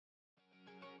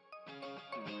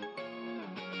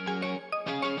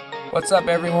What's up,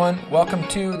 everyone? Welcome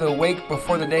to the Wake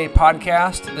Before the Day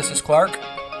podcast. This is Clark.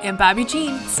 And Bobby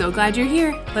Jean. So glad you're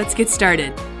here. Let's get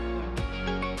started.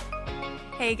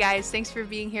 Hey guys, thanks for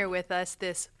being here with us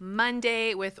this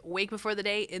Monday with Wake Before the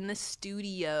Day in the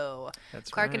studio. That's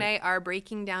Clark right. and I are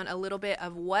breaking down a little bit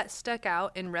of what stuck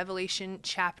out in Revelation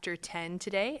chapter 10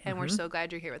 today, and we're so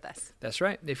glad you're here with us. That's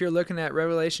right. If you're looking at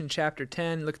Revelation chapter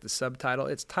 10, look at the subtitle.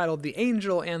 It's titled The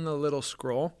Angel and the Little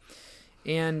Scroll.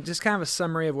 And just kind of a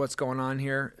summary of what's going on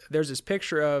here. There's this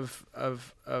picture of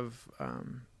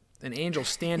an angel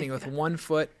standing with 1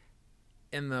 foot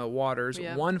in the waters,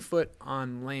 1 foot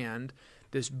on land,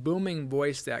 this booming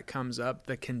voice that comes up,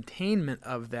 the containment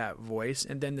of that voice,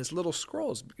 and then this little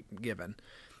scroll is given.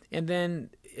 And then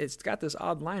it's got this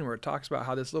odd line where it talks about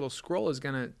how this little scroll is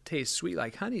going to taste sweet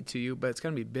like honey to you, but it's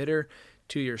going to be bitter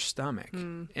to your stomach.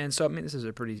 And so, I mean, this is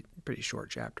a pretty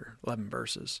short chapter, 11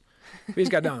 verses. We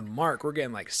just got down in Mark. We're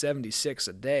getting like 76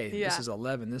 a day. Yeah. This is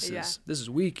 11. This is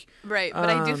weak. Right, but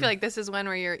I do feel like this is one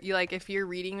where you like, if you're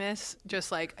reading this,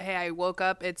 just like, hey, I woke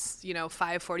up, it's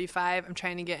 5:45. I'm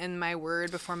trying to get in my word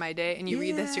before my day, and you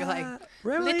read this, you're like,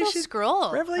 little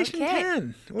scroll. Revelation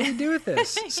 10. What do we do with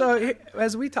this? So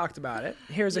as we talked about it,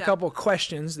 here's a couple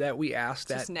questions that we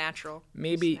asked It's just natural.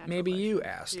 maybe question. you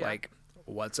asked, like,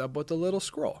 what's up with the little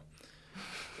scroll?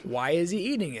 Why is he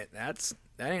eating it? That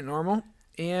ain't normal.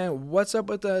 And what's up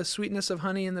with the sweetness of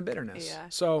honey and the bitterness? Yeah.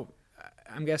 So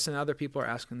I'm guessing other people are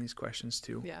asking these questions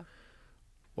too. Yeah.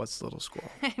 What's the little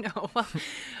scroll? I know. Well,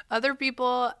 other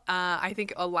people, I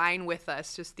think, align with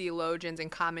us, just theologians and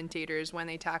commentators, when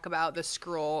they talk about the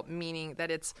scroll, meaning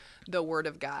that it's the Word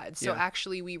of God. So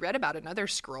actually, we read about another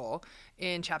scroll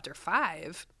in chapter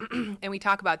 5, and we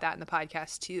talk about that in the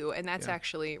podcast too. And that's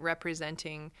actually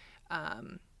representing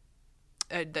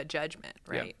the judgment,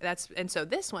 right? And so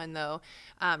this one, though,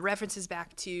 references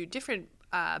back to different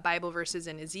Bible verses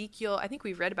in Ezekiel. I think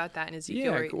we've read about that in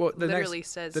Ezekiel. Where it literally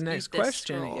says the next eat this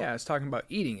question. scroll. Yeah, it's talking about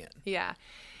eating it. Yeah.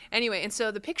 Anyway, and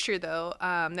so the picture, though,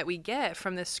 that we get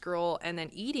from this scroll and then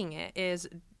eating it is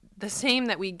the same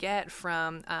that we get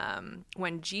from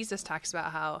when Jesus talks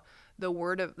about how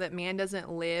that man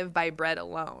doesn't live by bread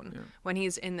alone. Yeah. When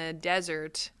he's in the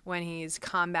desert, when he's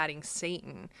combating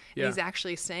Satan, he's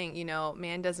actually saying,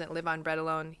 man doesn't live on bread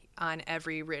alone, on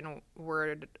every written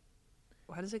word.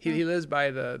 What is it called? He lives by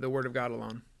the word of God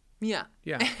alone. Yeah.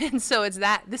 Yeah. And so it's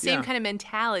the same kind of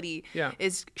mentality Yeah.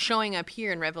 is showing up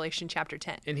here in Revelation chapter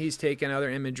 10. And he's taken other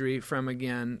imagery from,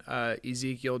 again,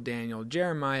 Ezekiel, Daniel,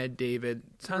 Jeremiah, David,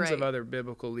 tons of other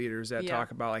biblical leaders that talk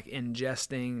about like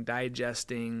ingesting,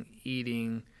 digesting,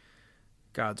 eating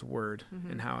God's word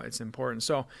and how it's important.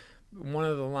 So one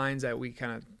of the lines that we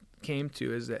kind of came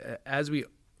to is that as we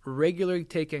regularly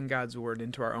take in God's word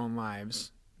into our own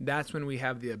lives, that's when we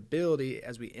have the ability,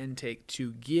 as we intake,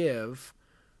 to give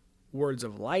words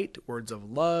of light, words of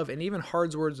love, and even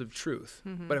hard words of truth.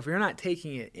 But if we're not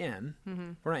taking it in,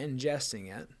 we're not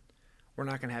ingesting it, we're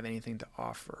not going to have anything to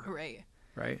offer.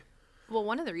 Right? Well,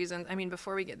 one of the reasons,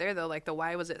 before we get there, though, like the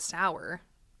why was it sour,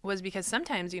 was because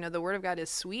sometimes, the Word of God is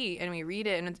sweet, and we read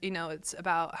it, and, it's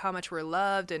about how much we're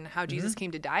loved and how Jesus came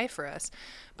to die for us.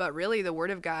 But really, the Word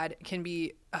of God can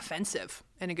be offensive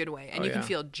in a good way, and you can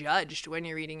feel judged when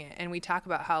you're reading it. And we talk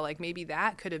about how, like, maybe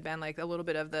that could have been, like, a little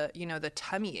bit of the, the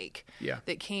tummy ache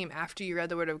that came after you read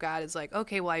the Word of God. Is like,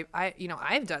 okay, well,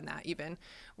 I've done that even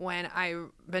when I've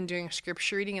been doing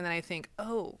scripture reading, and then I think,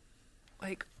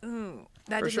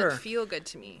 that doesn't feel good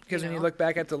to me. Because when you look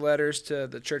back at the letters to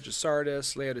the church of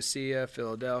Sardis, Laodicea,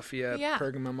 Philadelphia,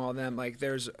 Pergamum, all them, like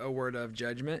there's a word of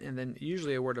judgment and then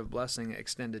usually a word of blessing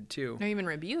extended too. Or even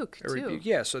rebuke too.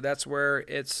 Yeah, so that's where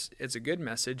it's a good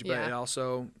message, but it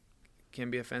also can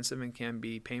be offensive and can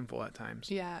be painful at times.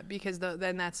 Yeah, because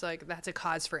then that's a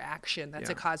cause for action. That's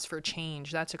a cause for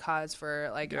change. That's a cause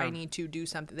for I need to do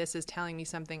something. This is telling me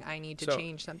something. I need to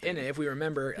change something. And if we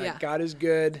remember, God is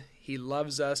good. He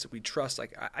loves us. We trust.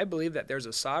 I believe that there's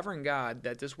a sovereign God,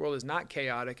 that this world is not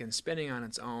chaotic and spinning on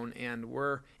its own, and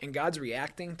God's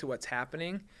reacting to what's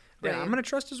happening. Then I'm going to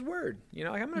trust His word.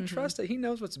 I'm going to trust that He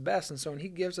knows what's best. And so when He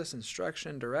gives us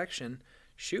instruction, direction,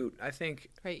 I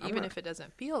think... Right, even if it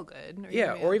doesn't feel good.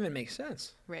 Or even makes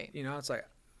sense. Right. It's like,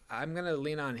 I'm going to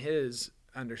lean on His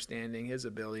understanding, His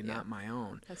ability, not my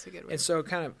own. That's a good way. And so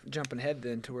kind of jumping ahead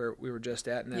then to where we were just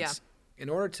at, and that's in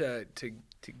order to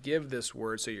give this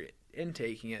word, so you're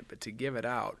intaking it, but to give it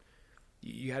out,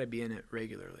 you got to be in it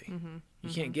regularly.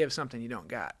 You can't give something you don't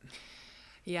got.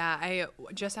 Yeah, I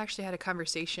just actually had a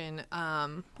conversation,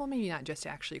 maybe not just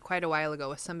actually, quite a while ago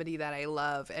with somebody that I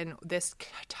love, and this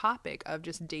topic of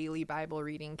just daily Bible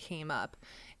reading came up.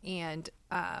 And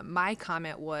my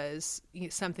comment was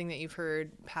something that you've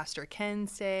heard Pastor Ken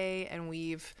say, and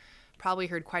we've probably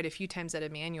heard quite a few times at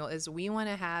Emmanuel, is we want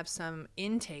to have some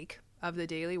intake of the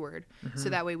daily word, so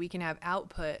that way we can have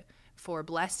output for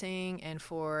blessing and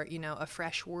for, a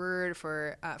fresh word,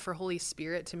 for Holy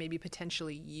Spirit to maybe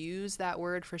potentially use that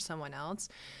word for someone else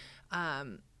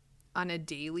on a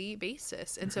daily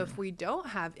basis. And so if we don't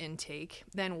have intake,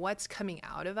 then what's coming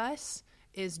out of us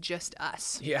is just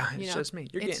us. Yeah, it's just me.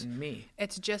 You're getting me.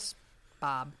 It's just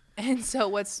Bob. And so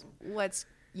what's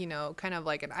kind of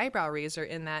like an eyebrow raiser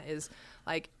in that is,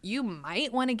 like, you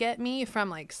might want to get me from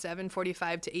like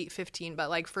 7:45 to 8:15, but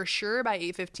like for sure by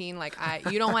 8:15, like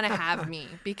you don't want to have me,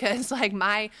 because like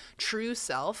my true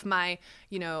self, my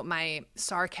my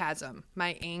sarcasm,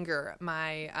 my anger,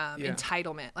 my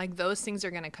entitlement, like those things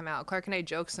are going to come out. Clark and I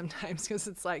joke sometimes because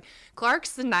it's like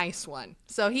Clark's the nice one,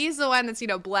 so he's the one that's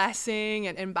blessing,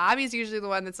 and Bobby's usually the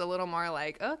one that's a little more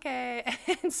like, okay.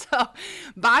 And so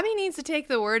Bobby needs to take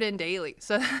the word in daily,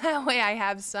 so that way I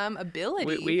have some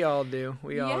ability. We all do.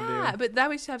 We all do. Yeah, but that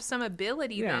we should have some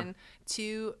ability then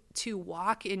to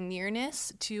walk in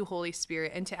nearness to Holy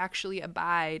Spirit and to actually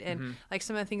abide. And like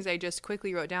some of the things I just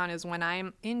quickly wrote down is, when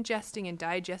I'm ingesting and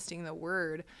digesting the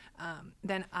word,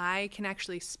 then I can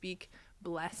actually speak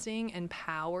blessing and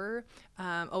power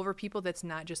over people that's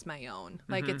not just my own.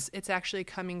 Like it's actually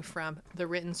coming from the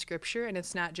written scripture, and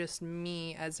it's not just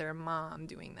me as their mom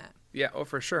doing that. Yeah,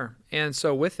 for sure. And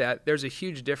so with that, there's a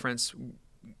huge difference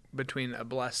between a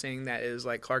blessing that is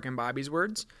like Clark and Bobby's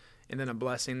words, and then a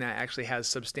blessing that actually has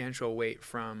substantial weight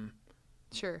from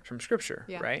Scripture,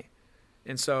 right?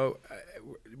 And so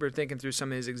we're thinking through some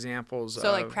of these examples.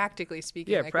 So like practically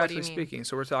speaking, like, practically what do you mean? speaking.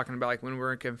 So we're talking about like when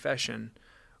we're in confession,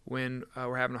 when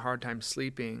we're having a hard time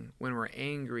sleeping, when we're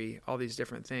angry, all these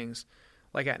different things.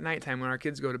 Like at nighttime when our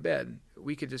kids go to bed,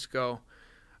 we could just go,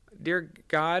 "Dear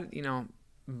God,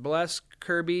 bless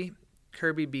Kirby.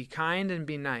 Kirby, be kind and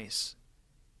be nice.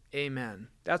 Amen."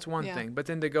 That's one thing. But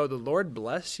then to go, "The Lord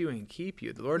bless you and keep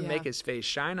you. The Lord make his face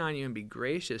shine on you and be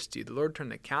gracious to you. The Lord turn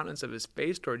the countenance of his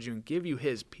face towards you and give you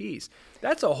his peace."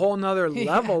 That's a whole nother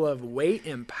level of weight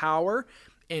and power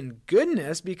and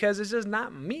goodness, because it's just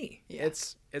not me. Yeah.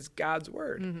 It's God's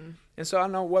word. And so I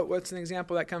don't know what's an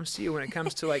example that comes to you when it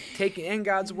comes to like taking in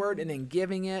God's word and then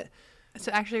giving it. It's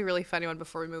actually a really funny one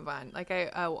before we move on. Like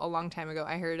a long time ago,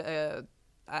 I heard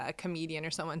a comedian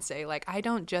or someone say, like, I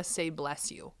don't just say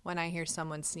bless you when I hear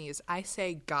someone sneeze. I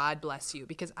say God bless you,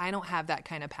 because I don't have that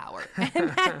kind of power. And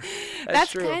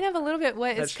that's kind of a little bit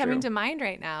what is coming to mind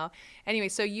right now. Anyway,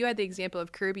 so you had the example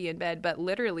of Kirby in bed, but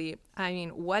literally, I mean,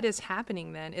 what is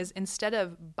happening then is, instead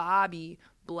of Bobby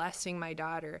blessing my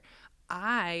daughter,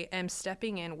 I am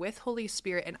stepping in with Holy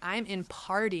Spirit and I'm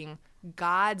imparting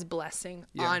God's blessing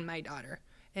on my daughter.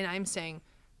 And I'm saying,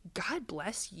 God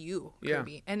bless you,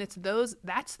 Kirby. Yeah. And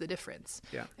that's the difference.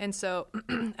 Yeah. And so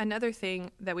another thing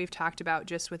that we've talked about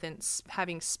just within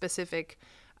having specific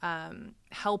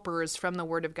helpers from the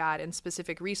Word of God and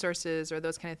specific resources or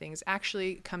those kind of things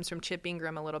actually comes from Chip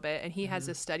Ingram a little bit. And he has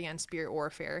this study on spirit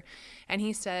warfare. And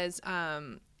he says,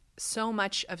 so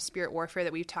much of spirit warfare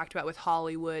that we've talked about with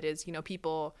Hollywood is,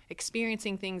 people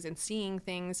experiencing things and seeing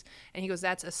things. And he goes,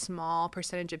 that's a small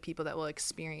percentage of people that will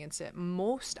experience it.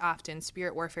 Most often,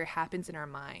 spirit warfare happens in our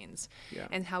minds. Yeah.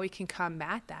 And how we can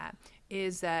combat that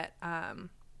is that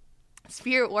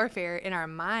spirit warfare in our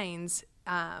minds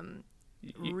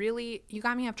really, you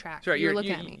got me off track. Sorry, you're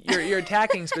looking at me. You're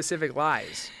attacking specific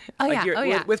lies.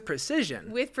 With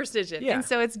precision. With precision. Yeah. And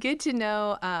so it's good to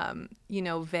know,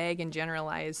 vague and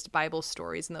generalized Bible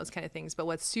stories and those kind of things. But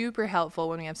what's super helpful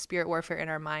when we have spirit warfare in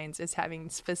our minds is having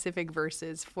specific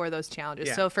verses for those challenges.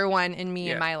 Yeah. So for one, in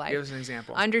my life, give us an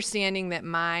example. Understanding that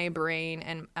my brain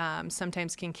and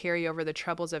sometimes can carry over the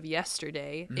troubles of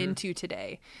yesterday into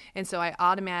today. And so I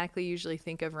automatically usually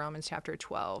think of Romans chapter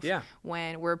 12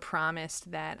 when we're promised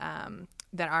that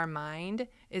our mind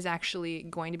is actually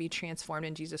going to be transformed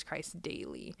in Jesus Christ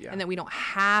daily, and that we don't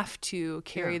have to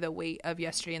carry the weight of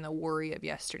yesterday and the worry of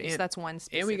yesterday. So that's one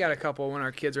specific. And we got a couple when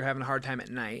our kids are having a hard time at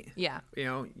night. Yeah.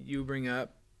 You bring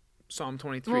up Psalm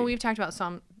 23. Well, we've talked about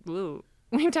Psalm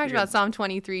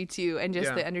 23 too, and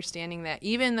just the understanding that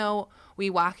even though we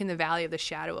walk in the valley of the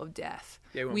shadow of death,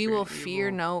 we will fear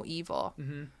no evil.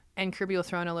 Mm-hmm. And Kirby will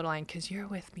throw in a little line, because you're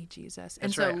with me, Jesus. And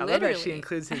that's so right. I love that she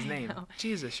includes his name.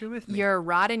 Jesus, you're with me. Your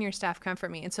rod and your staff comfort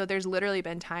me. And so there's literally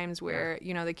been times where,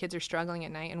 the kids are struggling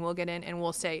at night, and we'll get in and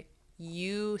we'll say,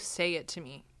 you say it to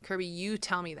me. Kirby, you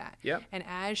tell me that. Yep. And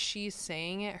as she's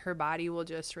saying it, her body will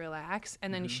just relax.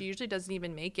 And then she usually doesn't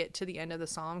even make it to the end of the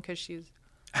psalm because she's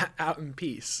out in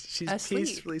peace. She's Asleep.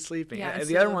 peacefully sleeping. Yeah, The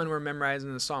so- other one we're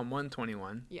memorizing is Psalm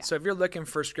 121. Yeah. So if you're looking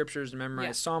for scriptures to memorize,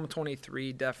 Yeah. Psalm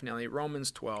 23, definitely.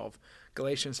 Romans 12,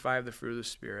 Galatians 5, the fruit of the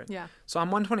Spirit. Yeah.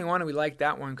 Psalm 121, we like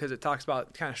that one because it talks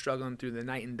about kind of struggling through the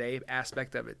night and day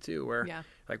aspect of it too, where Yeah.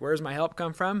 like, where's my help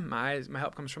come from? My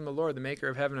help comes from the Lord, the maker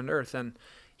of heaven and earth. And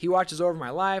he watches over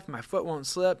my life. My foot won't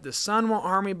slip. The sun won't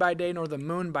harm me by day, nor the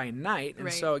moon by night. And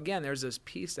Right. so again, there's this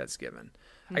peace that's given.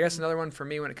 I guess another one for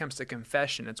me when it comes to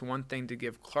confession, it's one thing to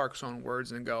give Clark's own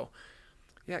words and go,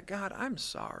 yeah, God, I'm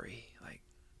sorry. Like,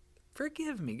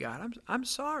 forgive me, God. I'm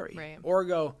sorry. Right. Or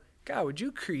go, God, would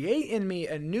you create in me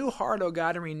a new heart, oh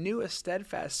God, and renew a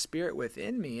steadfast spirit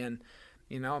within me? And,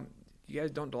 you know, you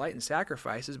guys don't delight in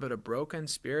sacrifices, but a broken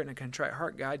spirit and a contrite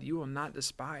heart, God, you will not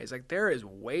despise. Like, there is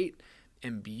weight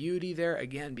and beauty there,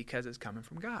 again, because it's coming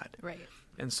from God. Right.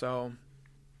 And so,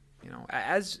 you know,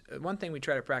 as one thing we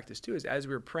try to practice too is as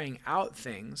we're praying out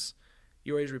things,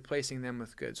 you're always replacing them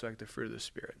with good. So like the fruit of the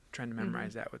Spirit, trying to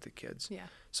memorize that with the kids. Yeah.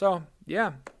 So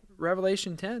yeah,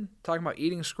 Revelation 10, talking about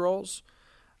eating scrolls,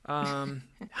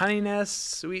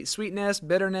 honeyness, sweetness,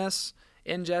 bitterness,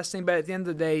 ingesting. But at the end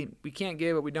of the day, we can't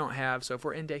give what we don't have. So if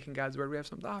we're intaking God's word, we have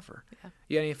something to offer. Yeah.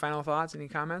 You got any final thoughts, any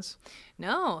comments?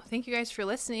 No, thank you guys for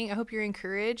listening. I hope you're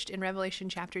encouraged in Revelation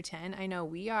chapter 10. I know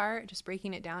we are, just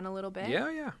breaking it down a little bit.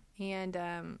 Yeah.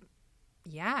 And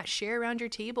share around your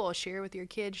table, share with your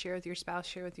kids, share with your spouse,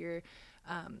 share with your,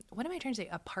 what am I trying to say?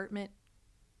 Apartment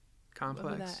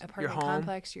Complex. Apartment Your home.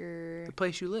 complex, your, The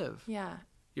place you live. yeah.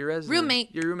 Your resident.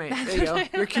 Roommate. Your roommate. There you go.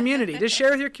 Your community. Just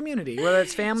share with your community, whether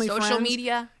it's family, Social friends.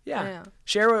 media. Yeah.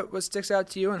 Share what sticks out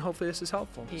to you, and hopefully this is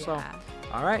helpful. Yeah. So,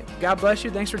 all right. God bless you.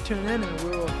 Thanks for tuning in, and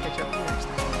we'll catch up with you next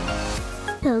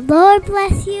time. The Lord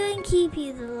bless you and keep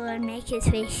you. The Lord make his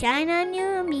face shine on you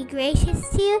and be gracious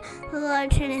to you. The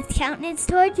Lord turn his countenance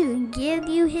toward you and give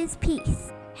you his peace.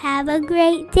 Have a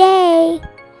great day.